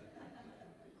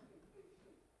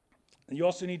 And you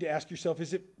also need to ask yourself,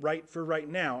 is it right for right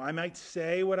now? I might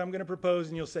say what I'm going to propose,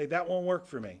 and you'll say, that won't work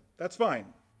for me. That's fine.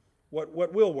 What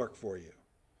will work for you?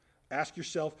 Ask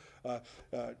yourself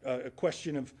a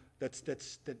question of that's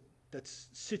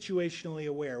situationally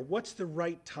aware. What's the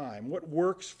right time? What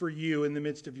works for you in the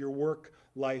midst of your work,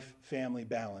 life, family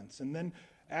balance? And then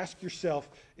ask yourself,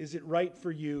 is it right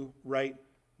for you right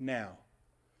now?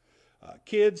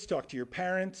 Kids, talk to your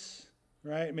parents,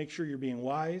 right? Make sure you're being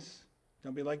wise.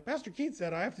 Don't be like, Pastor Keith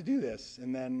said I have to do this,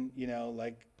 and then,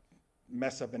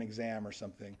 mess up an exam or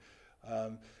something.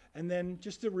 And then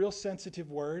just a real sensitive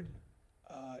word.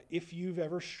 If you've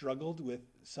ever struggled with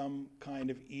some kind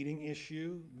of eating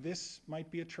issue, this might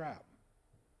be a trap.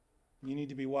 You need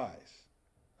to be wise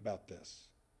about this.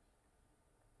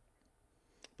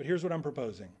 But here's what I'm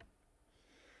proposing.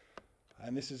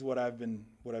 And this is what I've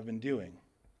been doing.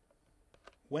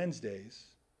 Wednesdays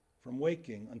from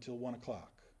waking until 1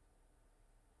 o'clock.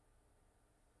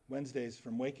 Wednesdays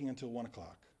from waking until 1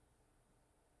 o'clock.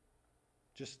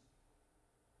 Just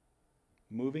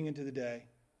moving into the day,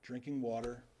 drinking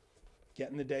water,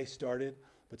 getting the day started,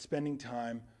 but spending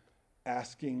time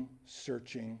asking,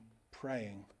 searching,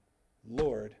 praying,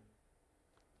 Lord,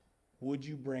 would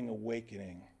you bring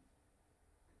awakening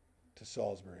to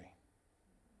Salisbury?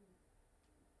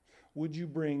 Would you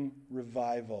bring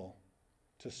revival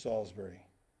to Salisbury?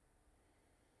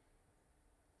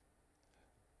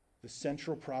 The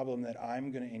central problem that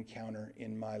I'm going to encounter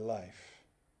in my life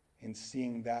in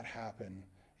seeing that happen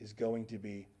is going to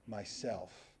be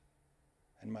myself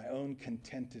and my own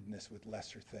contentedness with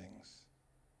lesser things.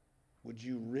 Would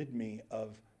you rid me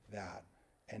of that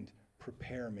and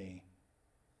prepare me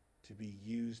to be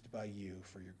used by you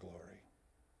for your glory?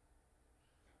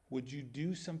 Would you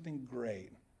do something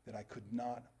great that I could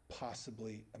not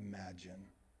possibly imagine?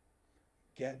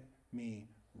 Get me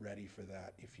ready for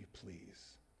that, if you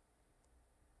please.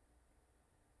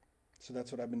 So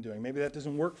that's what I've been doing. Maybe that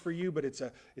doesn't work for you, but it's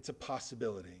a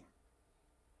possibility.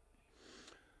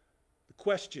 The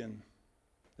question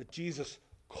that Jesus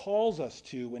calls us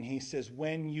to when he says,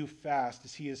 when you fast,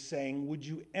 is he is saying, would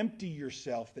you empty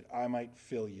yourself that I might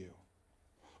fill you?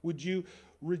 Would you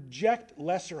reject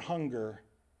lesser hunger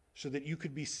so that you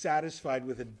could be satisfied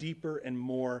with a deeper and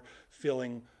more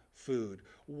filling food?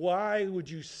 Why would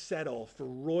you settle for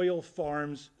Royal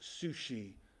Farms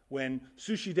sushi when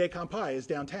Sushi de Kampai is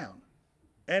downtown?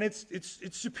 And it's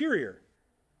superior.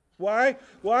 Why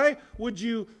would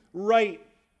you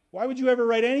ever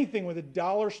write anything with a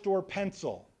dollar store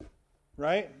pencil?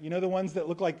 Right? You know the ones that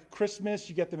look like Christmas?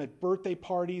 You get them at birthday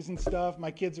parties and stuff.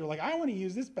 My kids are like, I want to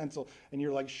use this pencil. And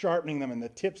you're like sharpening them and the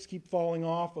tips keep falling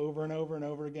off over and over and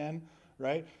over again.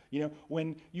 Right?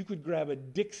 When you could grab a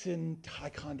Dixon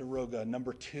Ticonderoga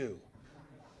number 2.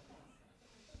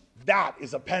 That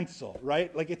is a pencil,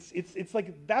 right? Like it's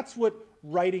like that's what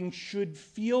writing should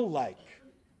feel like.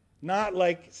 Not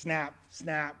like snap,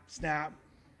 snap, snap.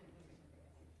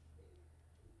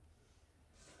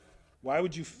 Why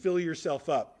would you fill yourself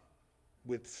up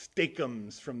with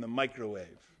steakums from the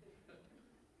microwave?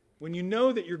 When you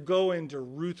know that you're going to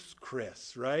Ruth's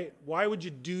Chris, right? Why would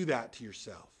you do that to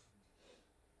yourself?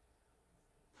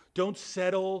 Don't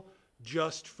settle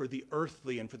just for the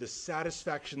earthly and for the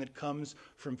satisfaction that comes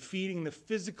from feeding the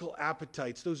physical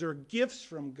appetites. Those are gifts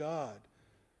from God,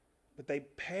 but they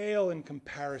pale in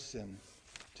comparison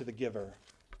to the giver.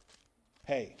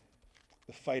 Hey,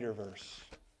 the fighter verse,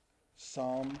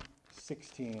 Psalm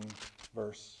 16,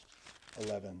 verse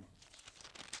 11,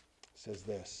 says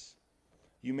this: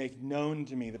 you make known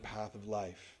to me the path of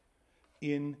life.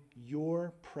 In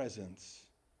your presence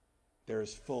there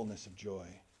is fullness of joy.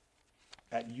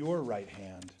 At your right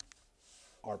hand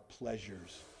are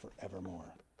pleasures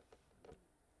forevermore.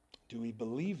 Do we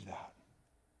believe that?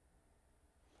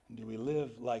 And do we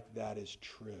live like that is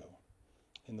true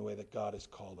in the way that God has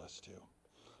called us to?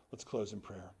 Let's close in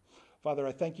prayer. Father,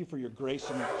 I thank you for your grace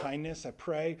and your kindness. I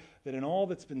pray that in all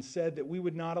that's been said, that we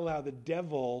would not allow the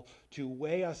devil to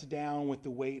weigh us down with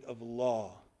the weight of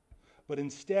law, but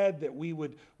instead that we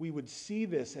would see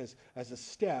this as a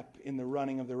step in the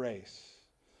running of the race.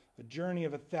 A journey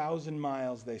of 1,000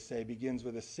 miles, they say, begins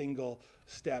with a single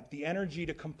step. The energy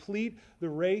to complete the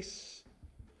race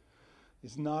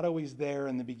is not always there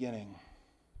in the beginning.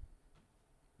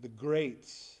 The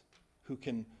greats who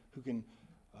can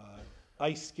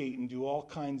ice skate and do all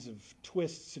kinds of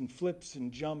twists and flips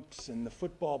and jumps, and the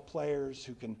football players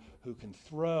who can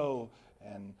throw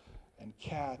and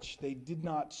catch, they did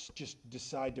not just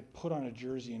decide to put on a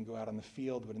jersey and go out on the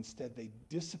field, but instead they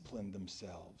disciplined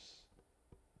themselves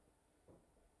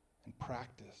and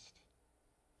practiced.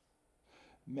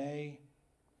 May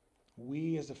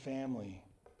we as a family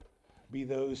be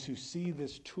those who see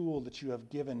this tool that you have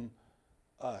given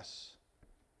us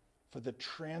for the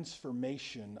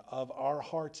transformation of our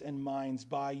hearts and minds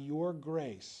by your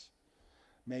grace.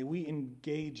 May we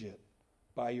engage it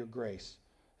by your grace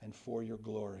and for your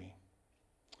glory.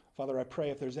 Father, I pray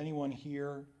if there's anyone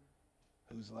here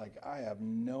who's like, I have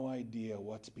no idea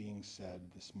what's being said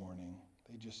this morning.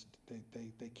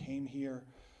 They came here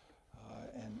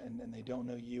and they don't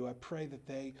know you. I pray that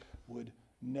they would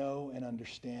know and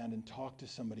understand and talk to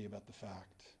somebody about the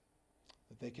fact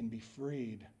that they can be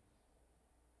freed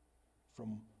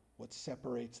from what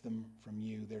separates them from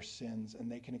you, their sins,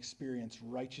 and they can experience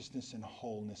righteousness and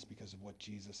wholeness because of what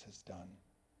Jesus has done.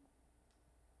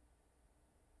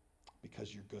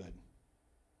 Because you're good.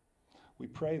 We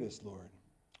pray this, Lord.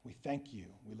 We thank you.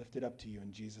 We lift it up to you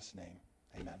in Jesus' name.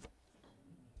 Amen.